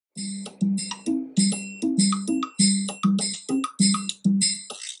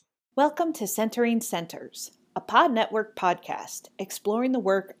Welcome to Centering Centers, a Pod Network podcast exploring the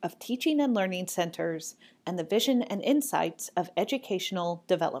work of teaching and learning centers and the vision and insights of educational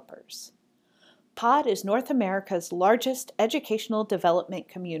developers. Pod is North America's largest educational development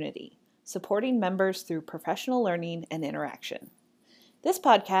community, supporting members through professional learning and interaction. This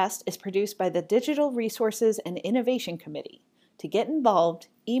podcast is produced by the Digital Resources and Innovation Committee. To get involved,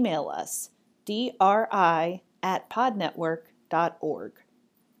 email us dri@podnetwork.org.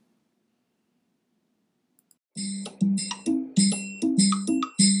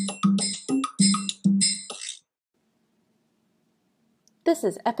 This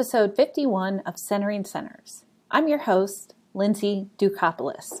is episode 51 of Centering Centers. I'm your host, Lindsay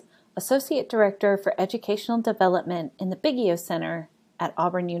Dukopoulos, Associate Director for Educational Development in the Biggio Center at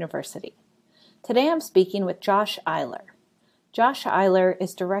Auburn University. Today I'm speaking with Josh Eiler. Josh Eiler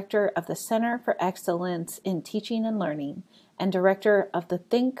is Director of the Center for Excellence in Teaching and Learning and Director of the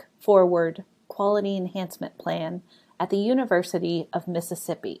Think Forward Quality Enhancement Plan at the University of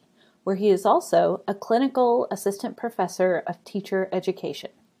Mississippi, where he is also a clinical assistant professor of teacher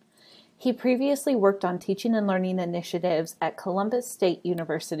education. He previously worked on teaching and learning initiatives at Columbus State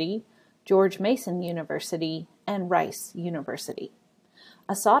University, George Mason University, and Rice University.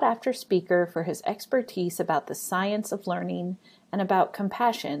 A sought-after speaker for his expertise about the science of learning and about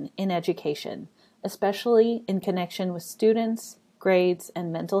compassion in education, especially in connection with students, grades,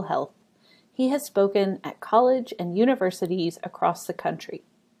 and mental health, he has spoken at college and universities across the country.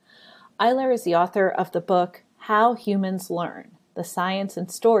 Eiler is the author of the book, How Humans Learn, The Science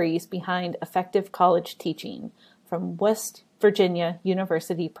and Stories Behind Effective College Teaching, from West Virginia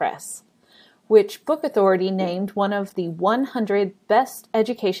University Press, which Book Authority named one of the 100 best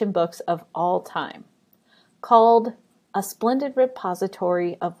education books of all time. Called A Splendid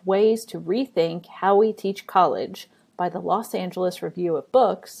Repository of Ways to Rethink How We Teach College by the Los Angeles Review of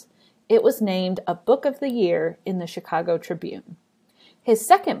Books, it was named a Book of the Year in the Chicago Tribune. His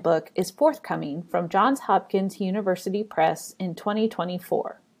second book is forthcoming from Johns Hopkins University Press in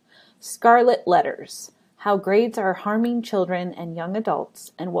 2024. Scarlet Letters: How Grades Are Harming Children and Young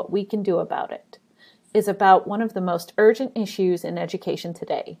Adults and What We Can Do About It, is about one of the most urgent issues in education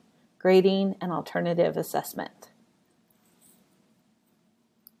today, grading and alternative assessment.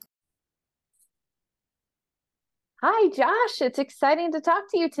 Hi, Josh. It's exciting to talk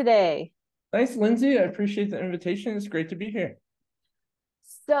to you today. Thanks, Lindsay. I appreciate the invitation. It's great to be here.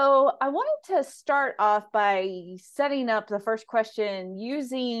 So I wanted to start off by setting up the first question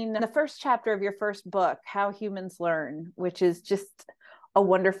using the first chapter of your first book, How Humans Learn, which is just a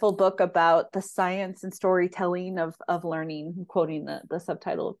wonderful book about the science and storytelling of learning. I'm quoting the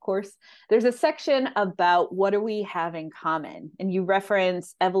subtitle, of course. There's a section about what do we have in common, and you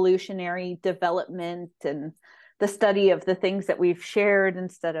reference evolutionary development and the study of the things that we've shared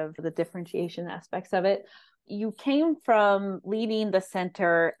instead of the differentiation aspects of it. You came from leading the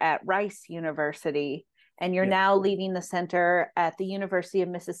center at Rice University, and you're now leading the center at the University of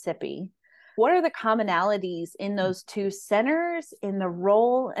Mississippi. What are the commonalities in those two centers in the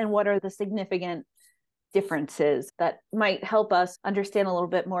role, and what are the significant differences that might help us understand a little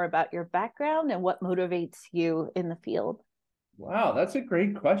bit more about your background and what motivates you in the field? Wow, that's a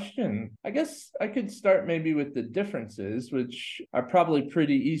great question. I guess I could start maybe with the differences, which are probably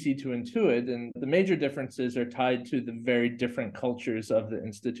pretty easy to intuit. And the major differences are tied to the very different cultures of the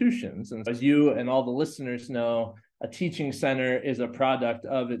institutions. And as you and all the listeners know, a teaching center is a product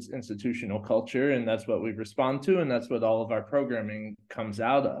of its institutional culture, and that's what we respond to, and that's what all of our programming comes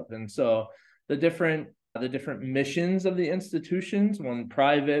out of. And so the different missions of the institutions, one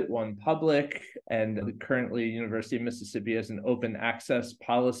private, one public, and currently University of Mississippi has an open access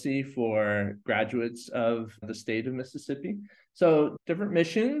policy for graduates of the state of Mississippi. So different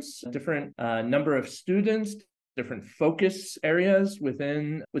missions, different number of students, different focus areas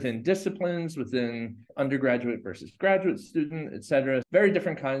within disciplines, within undergraduate versus graduate student, et cetera. Very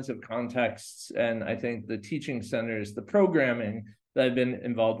different kinds of contexts. And I think the teaching centers, the programming that I've been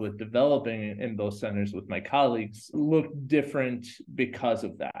involved with developing in those centers with my colleagues look different because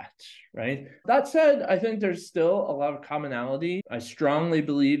of that, right? That said, I think there's still a lot of commonality. I strongly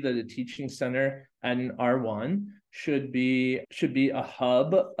believe that a teaching center at an R1 should be a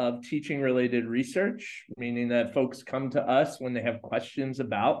hub of teaching-related research, meaning that folks come to us when they have questions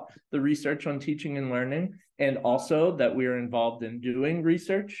about the research on teaching and learning, and also that we are involved in doing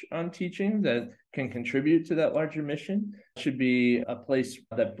research on teaching that can contribute to that larger mission. It should be a place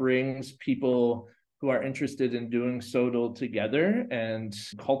that brings people who are interested in doing SOTL together and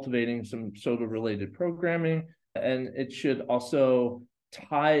cultivating some SOTL-related programming. And it should also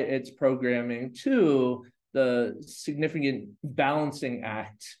tie its programming to the significant balancing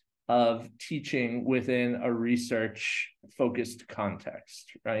act of teaching within a research focused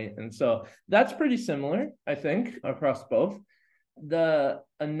context, right? And so that's pretty similar, I think, across both.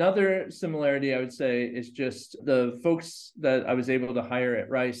 Another similarity I would say is just the folks that I was able to hire at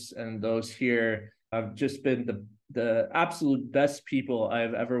Rice and those here have just been the absolute best people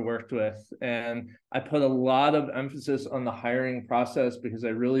I've ever worked with. And I put a lot of emphasis on the hiring process because I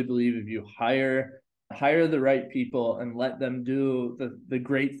really believe if you hire the right people and let them do the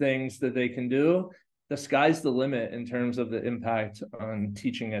great things that they can do, the sky's the limit in terms of the impact on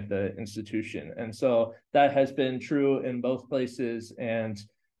teaching at the institution. And so that has been true in both places. And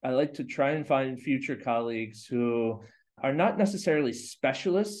I like to try and find future colleagues who are not necessarily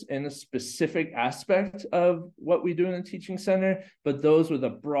specialists in a specific aspect of what we do in the teaching center, but those with a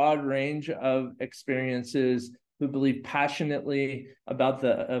broad range of experiences who believe passionately about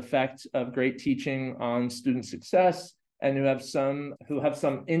the effect of great teaching on student success, and who have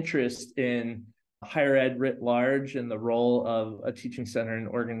some interest in higher ed writ large and the role of a teaching center in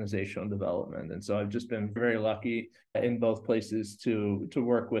organizational development. And so I've just been very lucky in both places to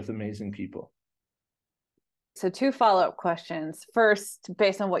work with amazing people. So 2 follow-up questions. First,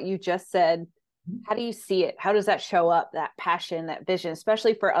 based on what you just said, how do you see it? How does that show up, that passion, that vision,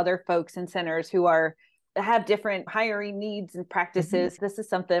 especially for other folks in centers who have different hiring needs and practices? This is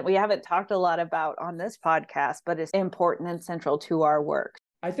something we haven't talked a lot about on this podcast, but it's important and central to our work.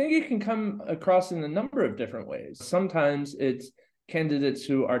 I think it can come across in a number of different ways. Sometimes it's candidates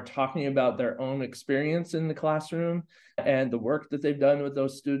who are talking about their own experience in the classroom and the work that they've done with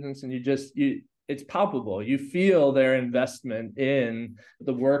those students, and it's palpable. You feel their investment in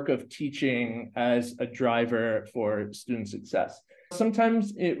the work of teaching as a driver for student success.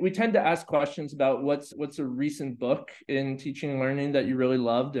 Sometimes we tend to ask questions about what's a recent book in teaching and learning that you really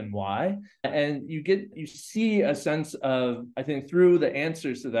loved and why. And you see a sense of, I think, through the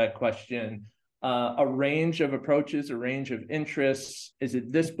answers to that question, a range of approaches, a range of interests. Is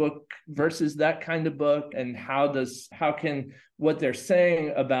it this book versus that kind of book? And how can what they're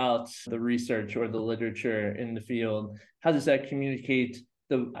saying about the research or the literature in the field, how does that communicate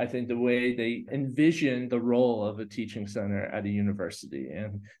the way they envision the role of a teaching center at a university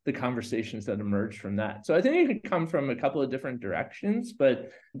and the conversations that emerge from that? So I think it could come from a couple of different directions,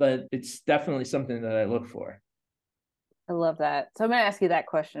 but it's definitely something that I look for. I love that. So I'm going to ask you that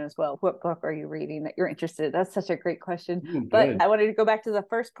question as well. What book are you reading that you're interested in? That's such a great question. Ooh, but I wanted to go back to the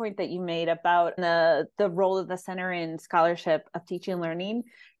first point that you made about the role of the center in scholarship of teaching and learning.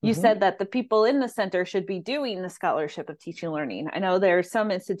 You said that the people in the center should be doing the scholarship of teaching and learning. I know there are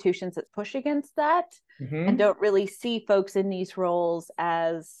some institutions that push against that and don't really see folks in these roles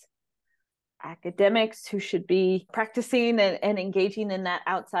as academics who should be practicing and engaging in that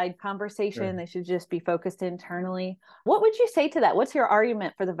outside conversation. Sure. They should just be focused internally. What would you say to that? What's your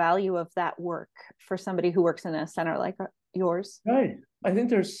argument for the value of that work for somebody who works in a center like yours? Right. I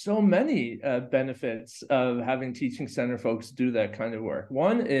think there's so many benefits of having teaching center folks do that kind of work.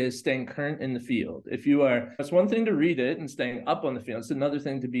 One is staying current in the field. It's one thing to read it and staying up on the field. It's another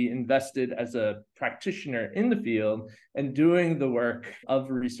thing to be invested as a practitioner in the field and doing the work of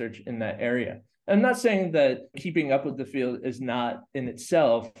research in that area. I'm not saying that keeping up with the field is not in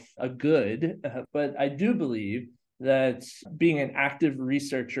itself a good, but I do believe that being an active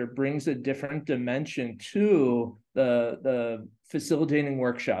researcher brings a different dimension to the facilitating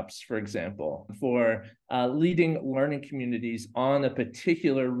workshops, for example, for leading learning communities on a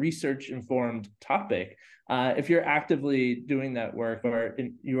particular research-informed topic. If you're actively doing that work, or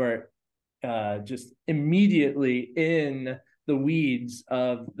you are just immediately in the weeds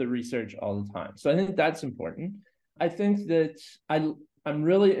of the research all the time. So I think that's important. I think that I'm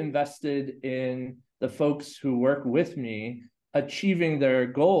really invested in the folks who work with me achieving their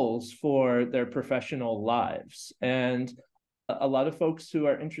goals for their professional lives. And a lot of folks who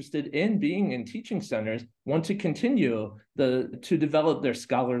are interested in being in teaching centers want to continue to develop their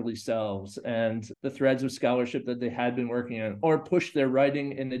scholarly selves and the threads of scholarship that they had been working on, or push their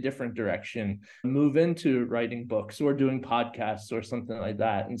writing in a different direction, move into writing books or doing podcasts or something like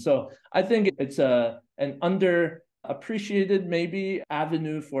that. And so I think it's an underappreciated maybe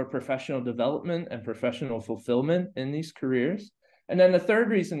avenue for professional development and professional fulfillment in these careers. And then the third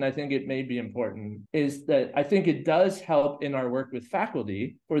reason I think it may be important is that I think it does help in our work with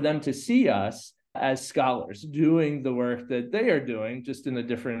faculty for them to see us as scholars doing the work that they are doing, just in a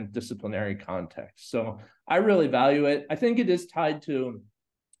different disciplinary context. So I really value it. I think it is tied to,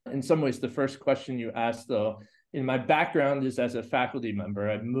 in some ways, the first question you asked, though. In my background is as a faculty member.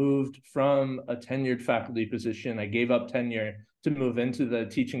 I moved from a tenured faculty position. I gave up tenure to move into the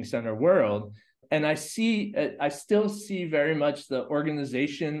teaching center world. And I still see very much the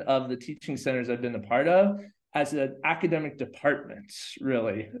organization of the teaching centers I've been a part of as an academic department,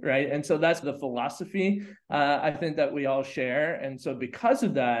 really, right? And so that's the philosophy I think that we all share. And so because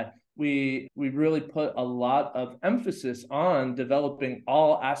of that, we really put a lot of emphasis on developing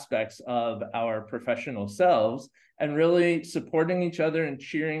all aspects of our professional selves and really supporting each other and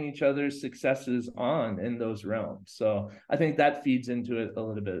cheering each other's successes on in those realms. So I think that feeds into it a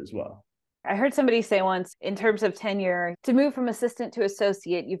little bit as well. I heard somebody say once, in terms of tenure, to move from assistant to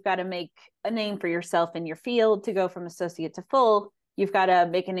associate, you've got to make a name for yourself in your field. To go from associate to full, you've got to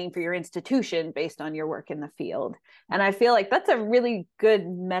make a name for your institution based on your work in the field. And I feel like that's a really good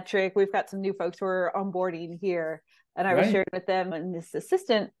metric. We've got some new folks who are onboarding here, and I was sharing with them in this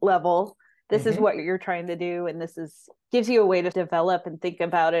assistant level, this is what you're trying to do, and this gives you a way to develop and think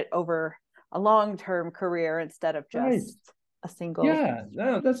about it over a long-term career instead of just a single. Yeah,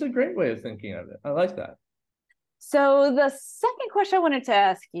 no, that's a great way of thinking of it. I like that. So the second question I wanted to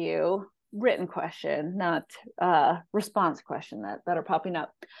ask you, written question, not response question that are popping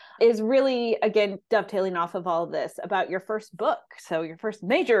up, is really, again, dovetailing off of all of this about your first book. So your first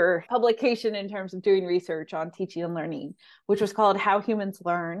major publication in terms of doing research on teaching and learning, which was called How Humans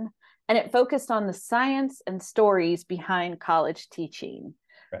Learn. And it focused on the science and stories behind college teaching.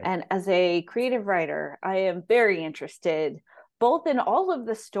 Right. And as a creative writer, I am very interested both in all of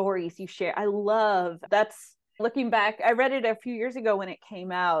the stories you share. I love that's looking back. I read it a few years ago when it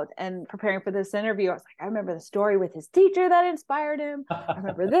came out, and preparing for this interview, I was like, I remember the story with his teacher that inspired him. I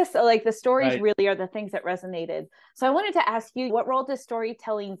remember this. Like the stories really are the things that resonated. So I wanted to ask you, what role does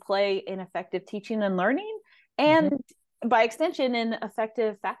storytelling play in effective teaching and learning? And by extension, in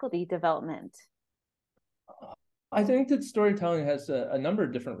effective faculty development? I think that storytelling has a number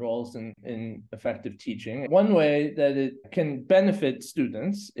of different roles in effective teaching. One way that it can benefit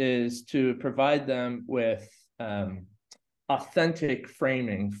students is to provide them with authentic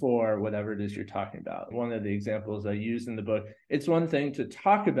framing for whatever it is you're talking about. One of the examples I use in the book, it's one thing to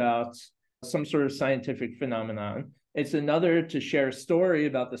talk about some sort of scientific phenomenon. It's another to share a story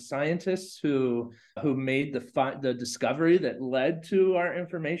about the scientists who made the discovery that led to our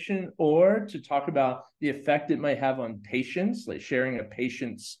information, or to talk about the effect it might have on patients, like sharing a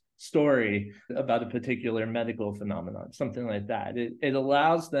patient's story about a particular medical phenomenon, something like that. It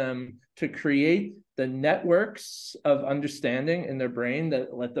allows them to create the networks of understanding in their brain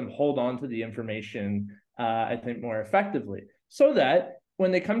that let them hold on to the information, I think, more effectively, so that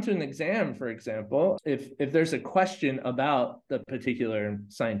when they come to an exam, for example, if there's a question about the particular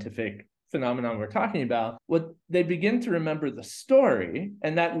scientific phenomenon we're talking about, they begin to remember the story,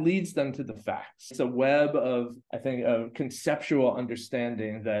 and that leads them to the facts. It's a web of, I think, of conceptual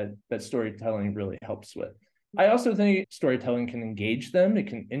understanding that storytelling really helps with. I also think storytelling can engage them. It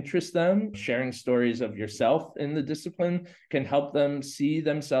can interest them. Sharing stories of yourself in the discipline can help them see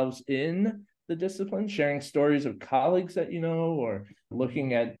themselves in the discipline. Sharing stories of colleagues that you know, or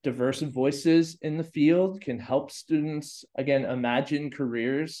looking at diverse voices in the field can help students, again, imagine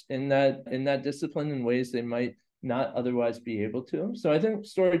careers in that discipline in ways they might not otherwise be able to. So I think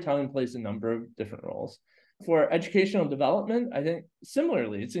storytelling plays a number of different roles. For educational development, I think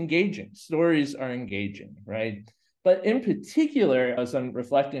similarly, it's engaging. Stories are engaging, right? But in particular, as I'm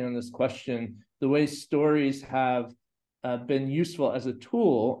reflecting on this question, the way stories have been useful as a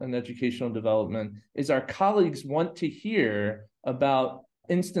tool in educational development is our colleagues want to hear about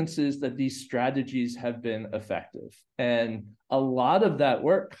instances that these strategies have been effective. And a lot of that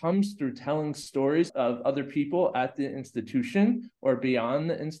work comes through telling stories of other people at the institution or beyond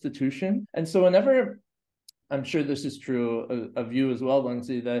the institution. And so whenever, I'm sure this is true of you as well,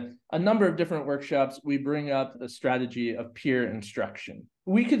 Lindsay, that a number of different workshops, we bring up the strategy of peer instruction.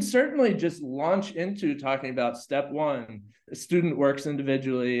 We could certainly just launch into talking about step one, a student works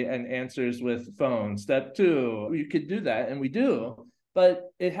individually and answers with phone. Step two, you could do that, and we do.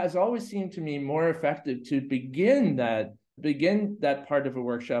 But it has always seemed to me more effective to begin that part of a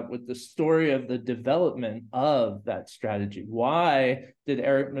workshop with the story of the development of that strategy. Why did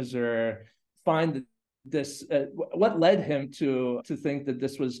Eric Mazur find this, what led him to think that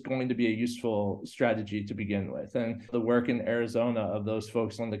this was going to be a useful strategy to begin with, and the work in Arizona of those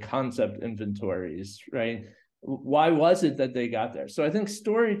folks on the concept inventories, right? Why was it that they got there? So I think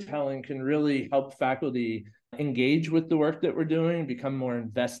storytelling can really help faculty engage with the work that we're doing, become more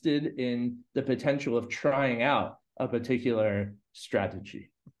invested in the potential of trying out a particular strategy.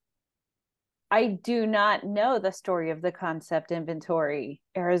 I do not know the story of the concept inventory.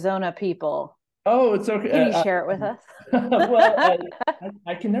 Arizona people. Oh, it's okay. Can you share it with us? Well,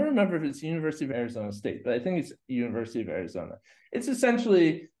 I can never remember if it's University of Arizona State, but I think it's University of Arizona. It's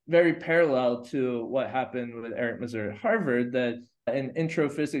essentially very parallel to what happened with Eric Mazur at Harvard, that in intro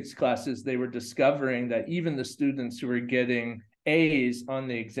physics classes, they were discovering that even the students who were getting A's on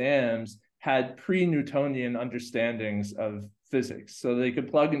the exams had pre-Newtonian understandings of physics. So they could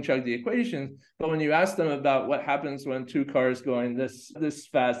plug and chug the equations, but when you ask them about what happens when two cars going this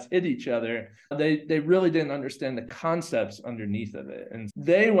fast hit each other, they really didn't understand the concepts underneath of it. And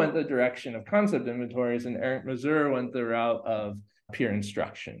they went the direction of concept inventories, and Eric Mazur went the route of peer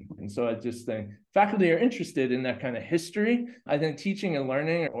instruction. And so I just think faculty are interested in that kind of history. I think teaching and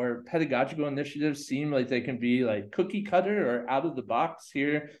learning or pedagogical initiatives seem like they can be like cookie cutter or out of the box.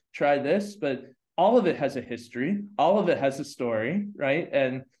 Here, try this, but all of it has a history, all of it has a story, right?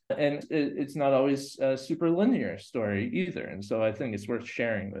 And it's not always a super linear story either. And so I think it's worth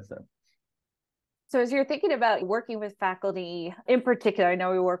sharing with them. So as you're thinking about working with faculty in particular, I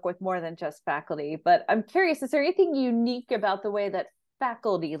know we work with more than just faculty, but I'm curious, is there anything unique about the way that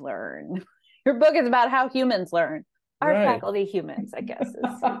faculty learn? Your book is about how humans learn. Are Right. faculty humans, I guess,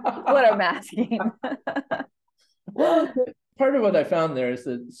 is what I'm asking. Well, part of what I found there is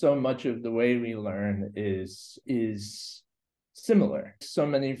that so much of the way we learn is similar. So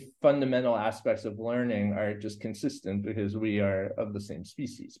many fundamental aspects of learning are just consistent because we are of the same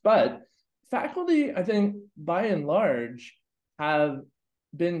species. But faculty, I think, by and large, have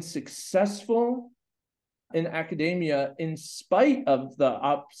been successful in academia in spite of the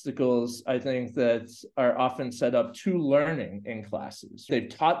obstacles, I think, that are often set up to learning in classes. They've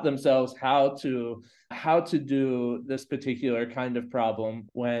taught themselves how to do this particular kind of problem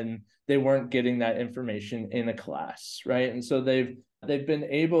when they weren't getting that information in a class, right? And so they've been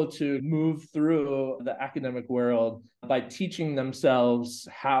able to move through the academic world by teaching themselves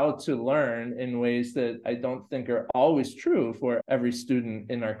how to learn in ways that I don't think are always true for every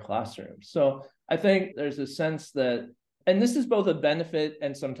student in our classroom. So I think there's a sense that, and this is both a benefit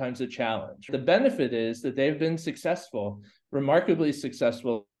and sometimes a challenge. The benefit is that they've been successful, remarkably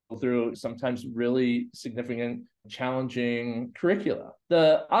successful through sometimes really significant, challenging curricula.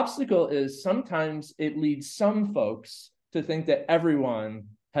 The obstacle is sometimes it leads some folks to think that everyone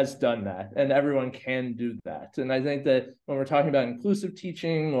has done that and everyone can do that. And I think that when we're talking about inclusive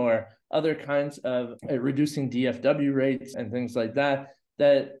teaching or other kinds of reducing DFW rates and things like that,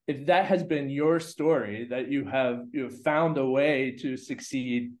 that if that has been your story, that you have found a way to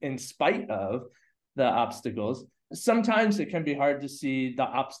succeed in spite of the obstacles, sometimes it can be hard to see the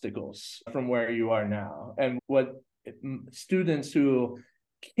obstacles from where you are now. And what students who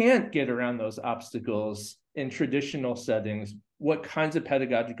can't get around those obstacles in traditional settings, what kinds of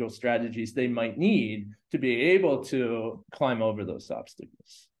pedagogical strategies they might need to be able to climb over those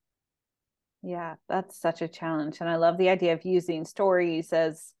obstacles. Yeah, that's such a challenge. And I love the idea of using stories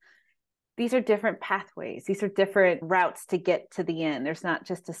as these are different pathways. These are different routes to get to the end. There's not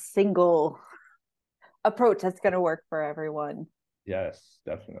just a single approach that's going to work for everyone. Yes,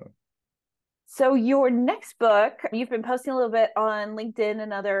 definitely. So your next book, you've been posting a little bit on LinkedIn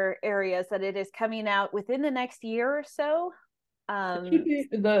and other areas that it is coming out within the next year or so.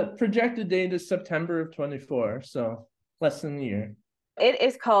 The projected date is September of 24, so less than a year. It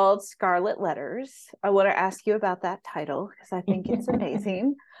is called Scarlet Letters. I want to ask you about that title because I think it's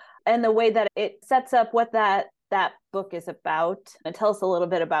amazing. And the way that it sets up what that book is about. And tell us a little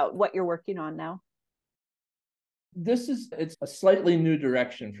bit about what you're working on now. It's a slightly new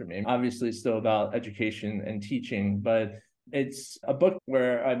direction for me. Obviously still about education and teaching, but it's a book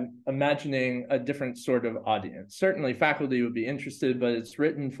where I'm imagining a different sort of audience. Certainly faculty would be interested, but it's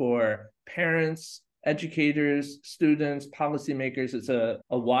written for parents, educators, students, policymakers. It's a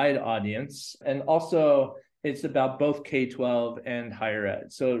wide audience. And also it's about both K-12 and higher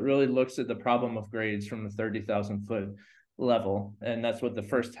ed. So it really looks at the problem of grades from the 30,000 foot level. And that's what the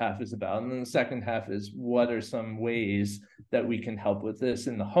first half is about. And then the second half is what are some ways that we can help with this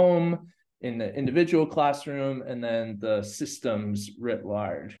in the home, in the individual classroom, and then the systems writ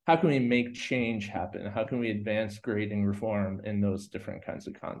large. How can we make change happen? How can we advance grading reform in those different kinds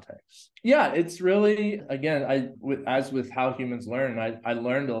of contexts? Yeah, it's really, again, as with How Humans Learn, I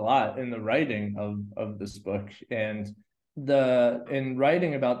learned a lot in the writing of this book. And in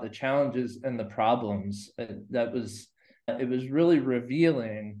writing about the challenges and the problems, it was really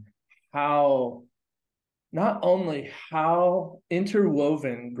revealing how not only how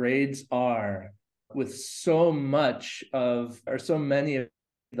interwoven grades are with so many of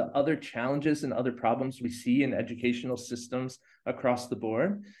the other challenges and other problems we see in educational systems across the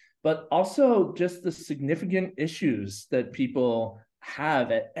board, but also just the significant issues that people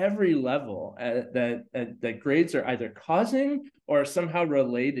have at every level that grades are either causing or somehow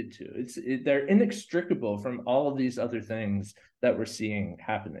related to. They're inextricable from all of these other things that we're seeing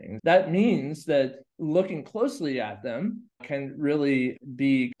happening. That means that looking closely at them can really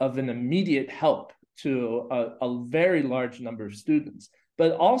be of an immediate help to a very large number of students,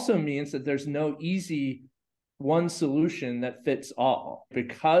 but also means that there's no easy one solution that fits all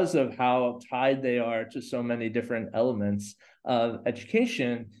because of how tied they are to so many different elements of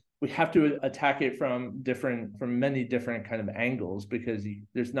education. We have to attack it from many different kind of angles, because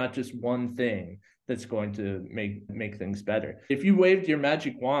there's not just one thing that's going to make things better. If you waved your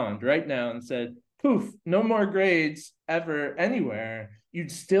magic wand right now and said, poof, no more grades ever anywhere,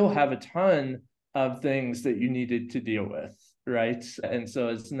 you'd still have a ton of things that you needed to deal with, right? And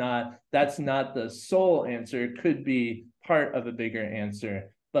so that's not the sole answer. It could be part of a bigger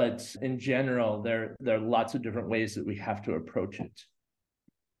answer, but in general, there are lots of different ways that we have to approach it.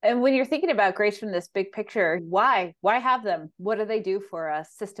 And when you're thinking about grades from this big picture, why have them? What do they do for us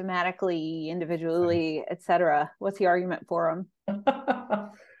systematically, individually, et cetera? What's the argument for them?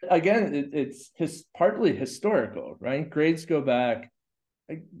 Again, it's partly historical, right? Grades go back.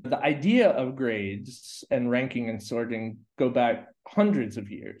 The idea of grades and ranking and sorting go back hundreds of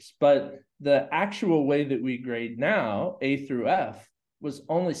years, but the actual way that we grade now, A through F, was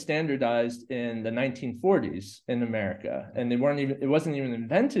only standardized in the 1940s in America. And it wasn't even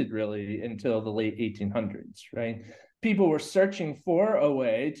invented really until the late 1800s, right? People were searching for a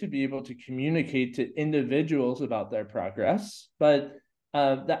way to be able to communicate to individuals about their progress, but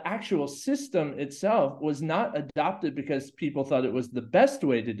the actual system itself was not adopted because people thought it was the best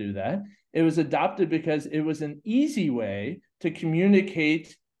way to do that. It was adopted because it was an easy way to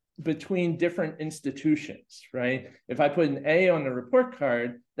communicate between different institutions, right? If I put an A on a report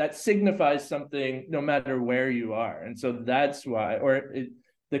card, that signifies something no matter where you are. And so that's why,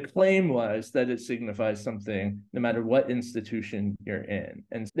 the claim was that it signifies something no matter what institution you're in.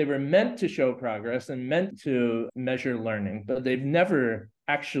 And they were meant to show progress and meant to measure learning, but they've never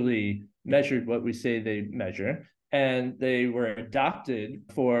actually measured what we say they measure. And they were adopted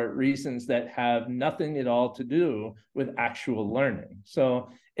for reasons that have nothing at all to do with actual learning.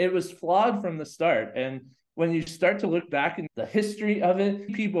 So it was flawed from the start. And when you start to look back in the history of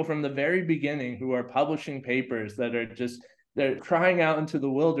it, people from the very beginning who are publishing papers that are they're crying out into the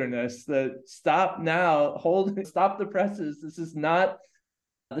wilderness that stop now, stop the presses. This is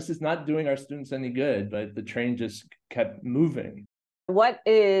not doing our students any good, but the train just kept moving. What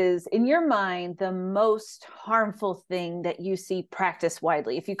is, in your mind, the most harmful thing that you see practiced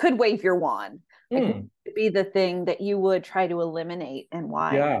widely? If you could wave your wand, like, what would be the thing that you would try to eliminate, and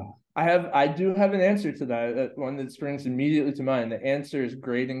why? Yeah, I do have an answer to that. One that springs immediately to mind. The answer is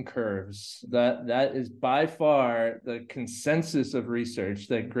grading curves. That is by far the consensus of research,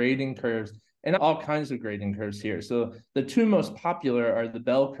 that grading curves, and all kinds of grading curves here. So the two most popular are the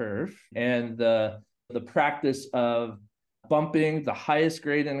bell curve and the practice of bumping the highest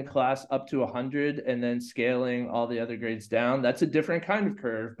grade in a class up to 100 and then scaling all the other grades down. That's a different kind of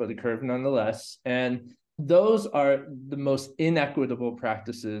curve, but a curve nonetheless. And those are the most inequitable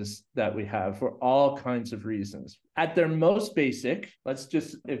practices that we have for all kinds of reasons. At their most basic,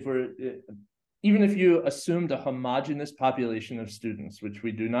 even if you assumed a homogeneous population of students, which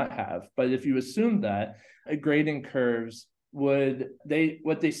we do not have, but if you assume that, grading curves what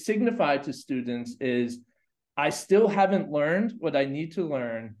they signify to students is, I still haven't learned what I need to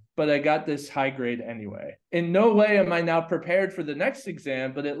learn, but I got this high grade anyway. In no way am I now prepared for the next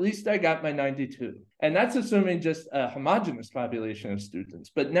exam, but at least I got my 92. And that's assuming just a homogeneous population of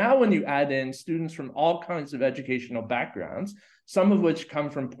students. But now when you add in students from all kinds of educational backgrounds, some of which come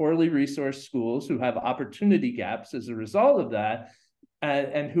from poorly resourced schools who have opportunity gaps as a result of that,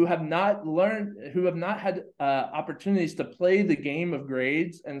 and who have not had opportunities to play the game of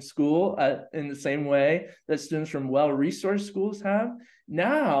grades and school in the same way that students from well-resourced schools have.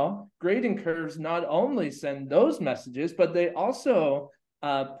 Now, grading curves not only send those messages, but they also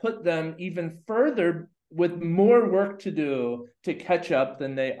put them even further with more work to do to catch up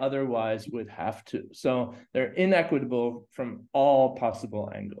than they otherwise would have to. So they're inequitable from all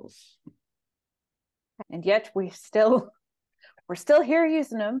possible angles. And yet we're still here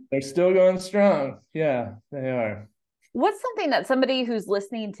using them. They're still going strong. Yeah, they are. What's something that somebody who's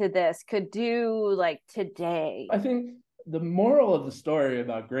listening to this could do, like, today? I think the moral of the story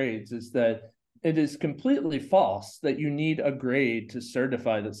about grades is that it is completely false that you need a grade to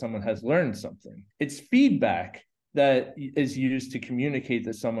certify that someone has learned something. It's feedback that is used to communicate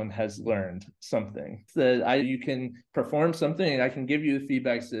that someone has learned something. That you can perform something and I can give you the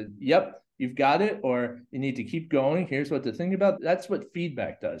feedback that, yep, you've got it, or you need to keep going. Here's what to think about. That's what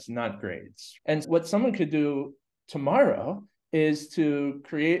feedback does, not grades. And what someone could do tomorrow is to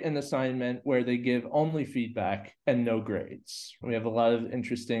create an assignment where they give only feedback and no grades. We have a lot of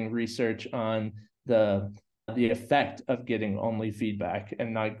interesting research on the effect of getting only feedback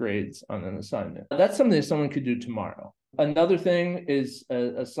and not grades on an assignment. That's something that someone could do tomorrow. Another thing is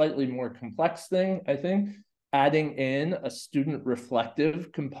a slightly more complex thing, I think, adding in a student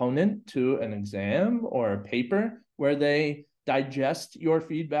reflective component to an exam or a paper where they digest your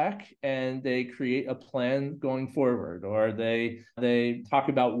feedback and they create a plan going forward, or they talk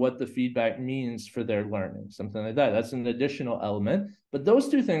about what the feedback means for their learning, something like that. That's an additional element. But those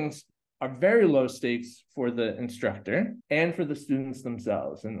two things are very low stakes for the instructor and for the students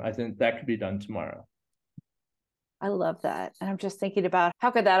themselves. And I think that could be done tomorrow. I love that. And I'm just thinking about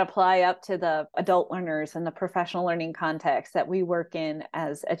how could that apply up to the adult learners and the professional learning context that we work in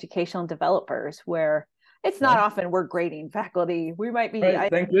as educational developers, where it's not often we're grading faculty. We might be.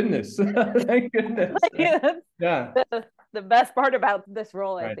 Right. Thank goodness. Thank goodness. Yeah. The best part about this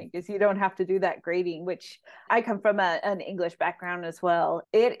role, I Right. think, is you don't have to do that grading, which I come from an English background as well.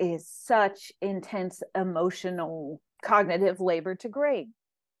 It is such intense emotional cognitive labor to grade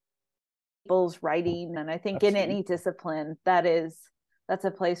people's writing. And I think Absolutely. in any discipline, that's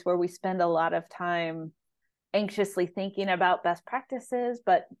a place where we spend a lot of time anxiously thinking about best practices,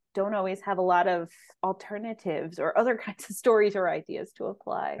 but don't always have a lot of alternatives or other kinds of stories or ideas to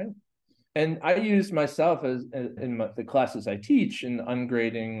apply. Right. And I use myself as in the classes I teach in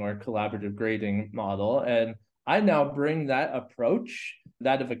ungrading or collaborative grading model. And I now bring that approach,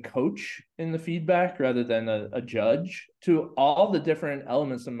 that of a coach in the feedback rather than a judge, to all the different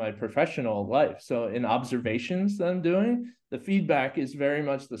elements of my professional life. So in observations that I'm doing, the feedback is very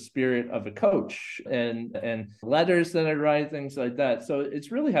much the spirit of a coach, and letters that I write, things like that. So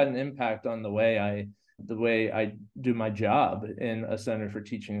it's really had an impact on the way I do my job in a center for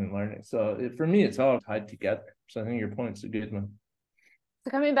teaching and learning. So for me, it's all tied together. So I think your point's a good one.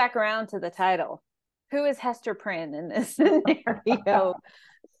 So coming back around to the title, who is Hester Prynne in this scenario?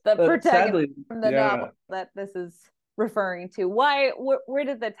 The protagonist sadly, from the novel that this is referring to. Why? Where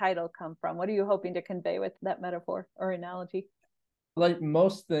did the title come from? What are you hoping to convey with that metaphor or analogy? Like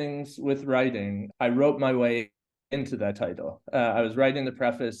most things with writing, I wrote my way into that title. I was writing the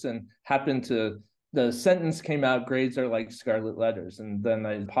preface and happened to, the sentence came out, grades are like scarlet letters. And then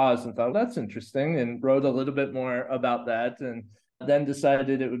I paused and thought, that's interesting, and wrote a little bit more about that. And then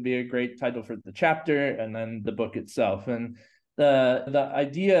decided it would be a great title for the chapter and then the book itself. And the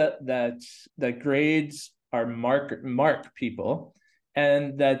idea that grades are mark people,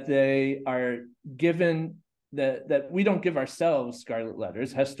 and that they are given, that we don't give ourselves scarlet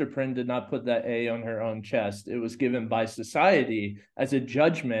letters. Hester Prynne did not put that A on her own chest. It was given by society as a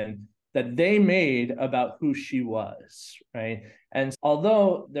judgment that they made about who she was, right? And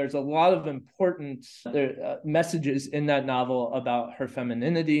although there's a lot of important messages in that novel about her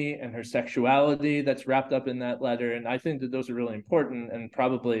femininity and her sexuality that's wrapped up in that letter, and I think that those are really important, and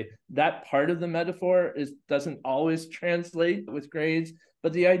probably that part of the metaphor doesn't always translate with grades,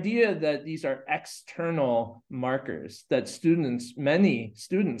 but the idea that these are external markers that many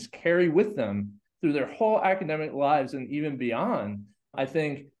students carry with them through their whole academic lives and even beyond, I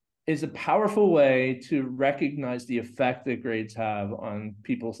think is a powerful way to recognize the effect that grades have on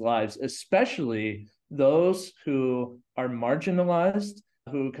people's lives, especially those who are marginalized,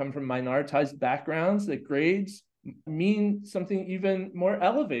 who come from minoritized backgrounds, that grades mean something even more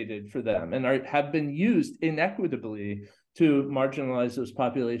elevated for them and have been used inequitably to marginalize those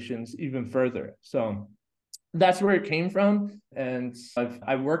populations even further. So that's where it came from. And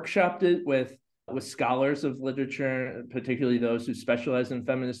I workshopped it with scholars of literature, particularly those who specialize in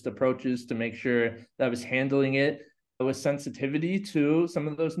feminist approaches, to make sure that I was handling it with sensitivity to some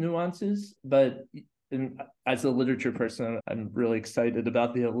of those nuances. But as a literature person, I'm really excited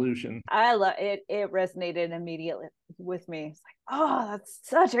about the illusion. I love it. It resonated immediately with me. It's like, oh, that's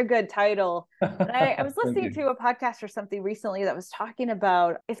such a good title. And I was listening to a podcast or something recently that was talking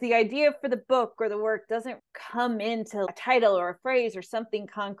about if the idea for the book or the work doesn't come into a title or a phrase or something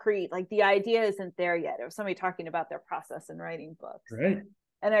concrete, like the idea isn't there yet. It was somebody talking about their process in writing books. Right.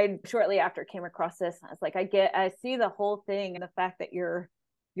 And I shortly after came across this, I was like, I see the whole thing, and the fact that you're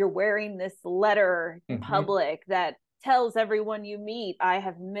wearing this letter in public that tells everyone you meet, I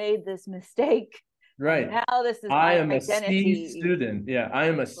have made this mistake. Right. Now this is I my am identity. a C student. Yeah, I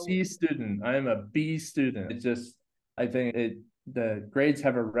am a C student. I am a B student. It's just, I think the grades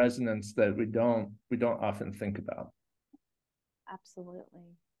have a resonance that we don't often think about.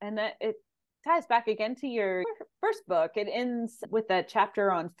 Absolutely. And that it ties back again to your first book. It ends with that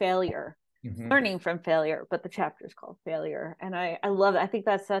chapter on failure. Mhm. learning from failure, but the chapter is called Failure. And I love it. I think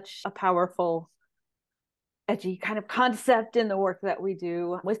that's such a powerful, edgy kind of concept in the work that we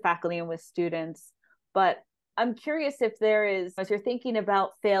do with faculty and with students. But I'm curious if there is, as you're thinking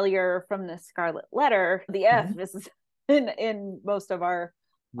about failure from the Scarlet Letter, the F Mhm. is in most of our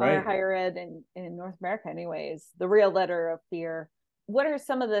Right. higher ed in North America anyways, the real letter of fear. What are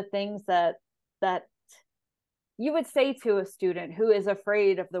some of the things that you would say to a student who is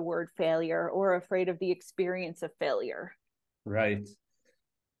afraid of the word failure or afraid of the experience of failure? Right.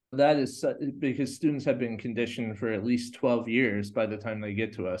 That is because students have been conditioned for at least 12 years by the time they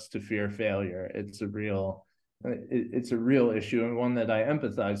get to us to fear failure. It's a real issue, and one that I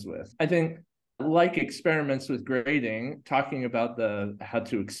empathize with. I think, like experiments with grading, talking about the how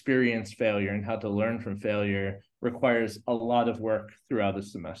to experience failure and how to learn from failure requires a lot of work throughout a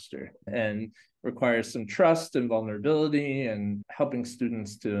semester, and requires some trust and vulnerability and helping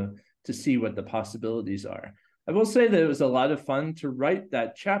students to see what the possibilities are. I will say that it was a lot of fun to write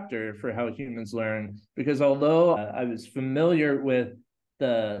that chapter for How Humans Learn, because although I was familiar with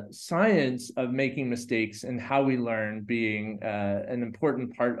the science of making mistakes and how we learn being an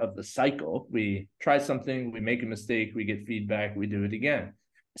important part of the cycle, we try something, we make a mistake, we get feedback, we do it again.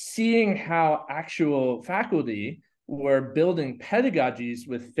 Seeing how actual faculty were building pedagogies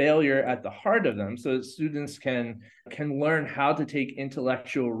with failure at the heart of them so that students can learn how to take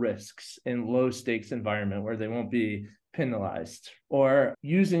intellectual risks in low stakes environment where they won't be penalized, or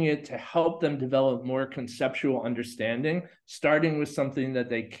using it to help them develop more conceptual understanding, starting with something that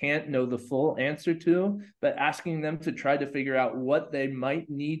they can't know the full answer to, but asking them to try to figure out what they might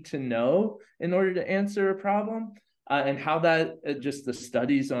need to know in order to answer a problem. And how that just the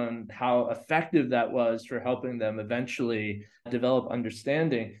studies on how effective that was for helping them eventually develop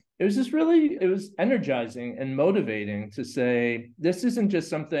understanding. It was energizing and motivating to say, this isn't just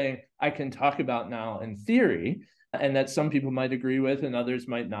something I can talk about now in theory, and that some people might agree with and others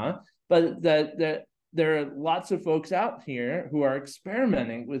might not, but that there are lots of folks out here who are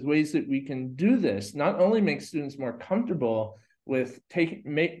experimenting with ways that we can do this, not only make students more comfortable with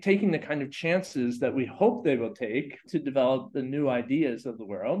taking the kind of chances that we hope they will take to develop the new ideas of the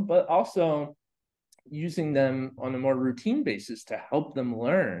world, but also using them on a more routine basis to help them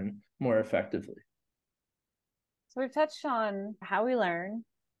learn more effectively. So we've touched on how we learn.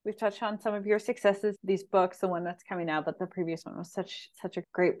 We've touched on some of your successes, these books, the one that's coming out, but the previous one was such a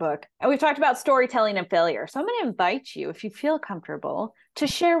great book. And we've talked about storytelling and failure. So I'm going to invite you, if you feel comfortable, to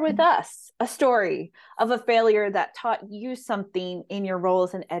share with us a story of a failure that taught you something in your role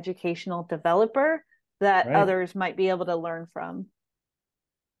as an educational developer that Right. others might be able to learn from.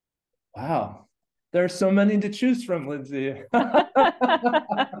 Wow. There are so many to choose from, Lindsay.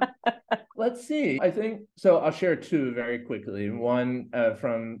 Let's see. I think so. I'll share two very quickly. One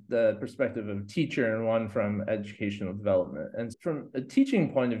from the perspective of a teacher, and one from educational development. And from a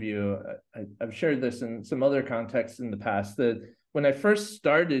teaching point of view, I've shared this in some other contexts in the past, that when I first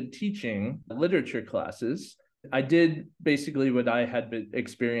started teaching literature classes, I did basically what I had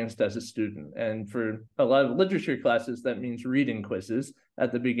experienced as a student. And for a lot of literature classes, that means reading quizzes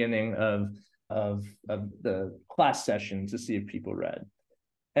at the beginning of the class session to see if people read.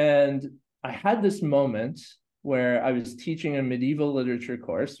 And I had this moment where I was teaching a medieval literature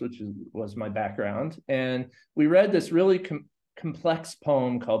course, was my background. And we read this really complex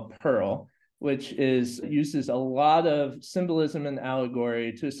poem called Pearl, which uses a lot of symbolism and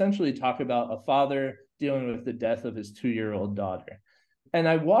allegory to essentially talk about a father dealing with the death of his 2-year-old daughter. And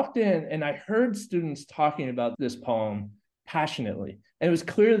I walked in and I heard students talking about this poem passionately. And it was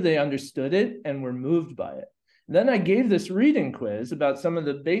clear they understood it and were moved by it. Then I gave this reading quiz about some of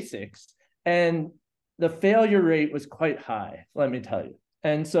the basics, and the failure rate was quite high, let me tell you.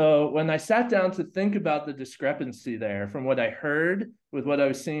 And so when I sat down to think about the discrepancy there from what I heard with what I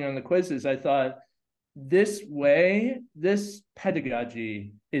was seeing on the quizzes, I thought, this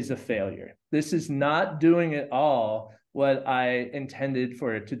pedagogy is a failure. This is not doing at all what I intended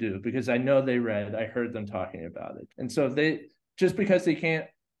for it to do, because I know I heard them talking about it. And so just because they can't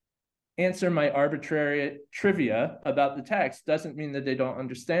answer my arbitrary trivia about the text doesn't mean that they don't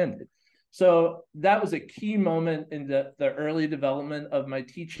understand it. So that was a key moment in the early development of my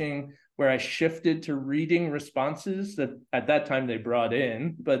teaching, where I shifted to reading responses that at that time they brought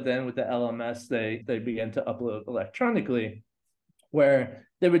in, but then with the LMS, they began to upload electronically, where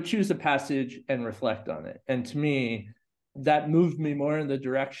they would choose a passage and reflect on it. And to me, that moved me more in the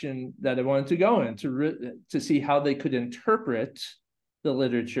direction that I wanted to go in, to see how they could interpret the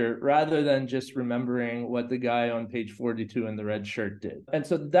literature rather than just remembering what the guy on page 42 in the red shirt did. And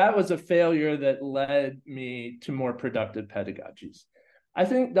so that was a failure that led me to more productive pedagogies. I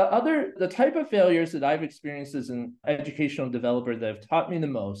think the type of failures that I've experienced as an educational developer that have taught me the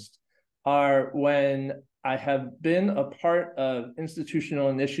most are when I have been a part of institutional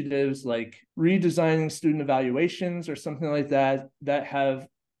initiatives like redesigning student evaluations or something like that, that have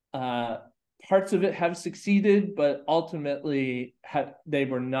parts of it have succeeded, but ultimately they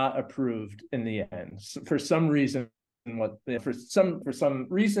were not approved in the end for some reason. For some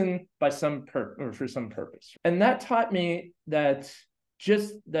reason by some or for some purpose. And that taught me that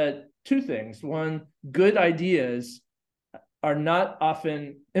two things. One, good ideas are not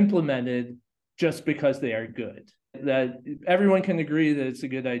often implemented just because they are good. That everyone can agree that it's a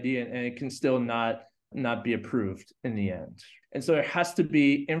good idea and it can still not be approved in the end. And so there has to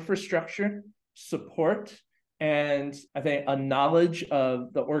be infrastructure, support, and I think a knowledge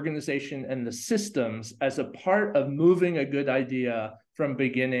of the organization and the systems as a part of moving a good idea from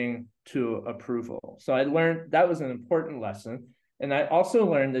beginning to approval. So I learned that was an important lesson. And I also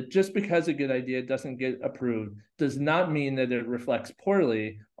learned that just because a good idea doesn't get approved does not mean that it reflects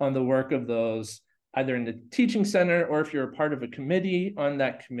poorly on the work of those either in the teaching center or if you're a part of a committee on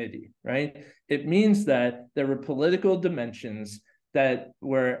that committee, right? It means that there were political dimensions that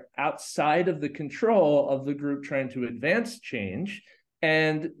were outside of the control of the group trying to advance change.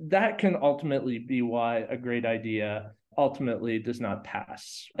 And that can ultimately be why a great idea ultimately does not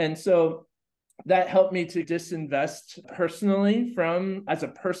pass. And so that helped me to disinvest personally as a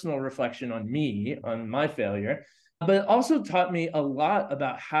personal reflection on me, on my failure, but it also taught me a lot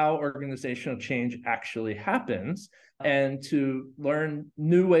about how organizational change actually happens and to learn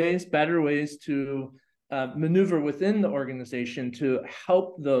new ways, better ways to maneuver within the organization to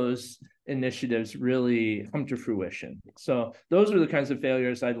help those initiatives really come to fruition. So those are the kinds of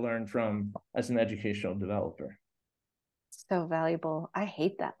failures I learned from as an educational developer. So valuable. I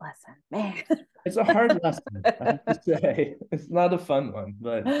hate that lesson, man. It's a hard lesson, I have to say. It's not a fun one,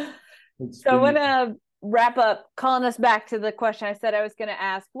 but it's so I want to wrap up calling us back to the question I said I was going to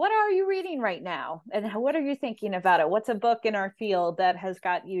ask. What are you reading right now? And what are you thinking about it? What's a book in our field that has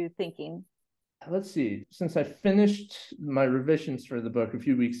got you thinking? Let's see. Since I finished my revisions for the book a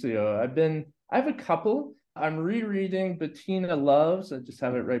few weeks ago, I have a couple. I'm rereading Bettina Love's, I just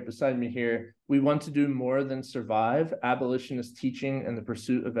have it right beside me here, We Want to Do More Than Survive, Abolitionist Teaching and the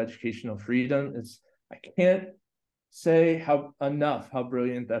Pursuit of Educational Freedom. I can't say how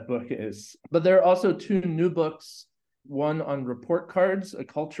brilliant that book is. But there are also two new books, one on report cards, A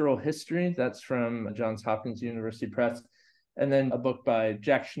Cultural History, that's from Johns Hopkins University Press, and then a book by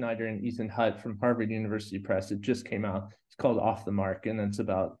Jack Schneider and Ethan Hutt from Harvard University Press. It just came out. It's called Off the Mark, and it's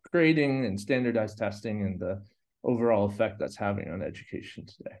about grading and standardized testing and the overall effect that's having on education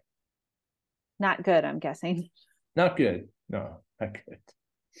today. Not good, I'm guessing. Not good. No, not good.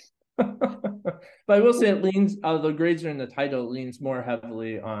 But I will say it leans, the grades are in the title, it leans more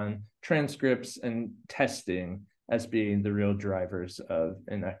heavily on transcripts and testing as being the real drivers of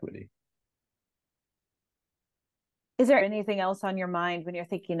inequity. Is there anything else on your mind when you're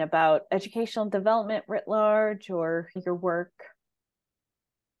thinking about educational development writ large or your work?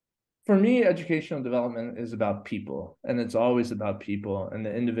 For me, educational development is about people, and it's always about people and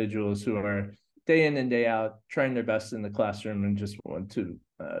the individuals who are day in and day out trying their best in the classroom and just want to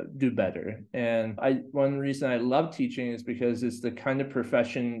do better. And one reason I love teaching is because it's the kind of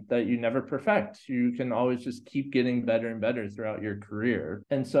profession that you never perfect. You can always just keep getting better and better throughout your career.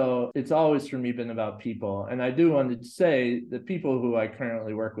 And so it's always for me been about people. And I do want to say the people who I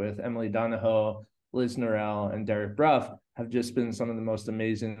currently work with, Emily Donahoe, Liz Norrell, and Derek Bruff, have just been some of the most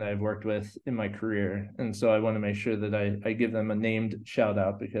amazing that I've worked with in my career. And so I want to make sure that I give them a named shout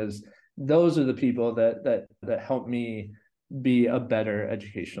out, because those are the people that help me be a better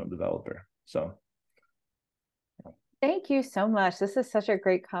educational developer. So thank you so much. This is such a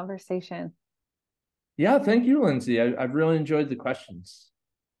great conversation. Yeah, thank you, Lindsay. I've really enjoyed the questions.